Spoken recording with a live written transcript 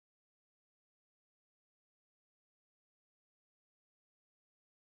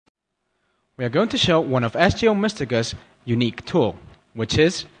we are going to show one of SGO Mistika's unique tool, which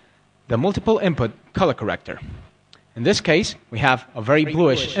is the multiple input color corrector. In this case, we have a very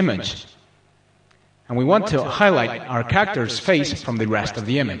bluish image, and we want to highlight our character's face from the rest of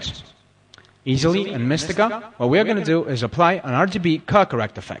the image. Easily in Mistika, what we are going to do is apply an RGB color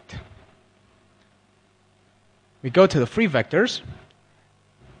correct effect. We go to the free vectors,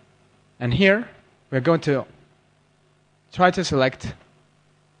 and here we are going to try to select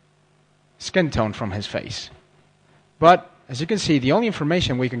skin tone from his face. But as you can see, the only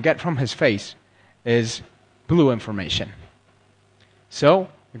information we can get from his face is blue information. So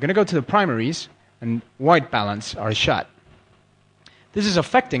we're going to go to the primaries and white balance our shot. This is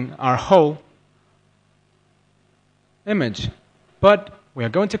affecting our whole image, but we are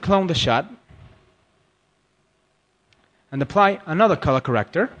going to clone the shot and apply another color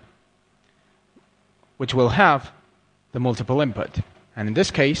corrector, which will have the multiple input. And in this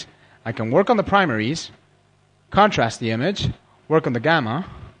case, I can work on the primaries, contrast the image, work on the gamma,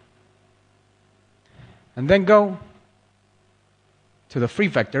 and then go to the free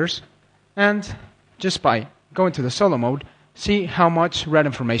vectors, and just by going to the solo mode, see how much red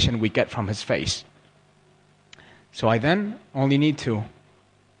information we get from his face. So I then only need to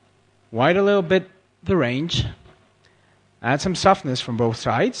widen a little bit the range, add some softness from both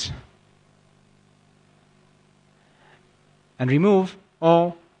sides, and remove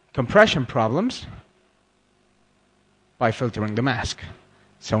all compression problems by filtering the mask.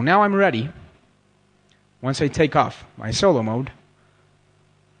 So now I'm ready, once I take off my solo mode,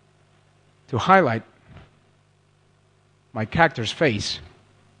 to highlight my character's face.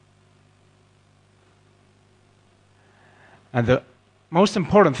 And the most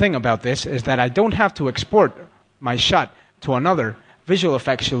important thing about this is that I don't have to export my shot to another visual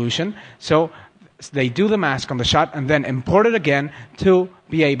effects solution, so they do the mask on the shot and then import it again to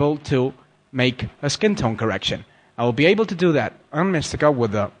be able to make a skin tone correction. I will be able to do that on Mistika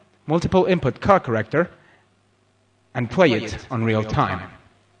with the multiple input color corrector and play it on real time.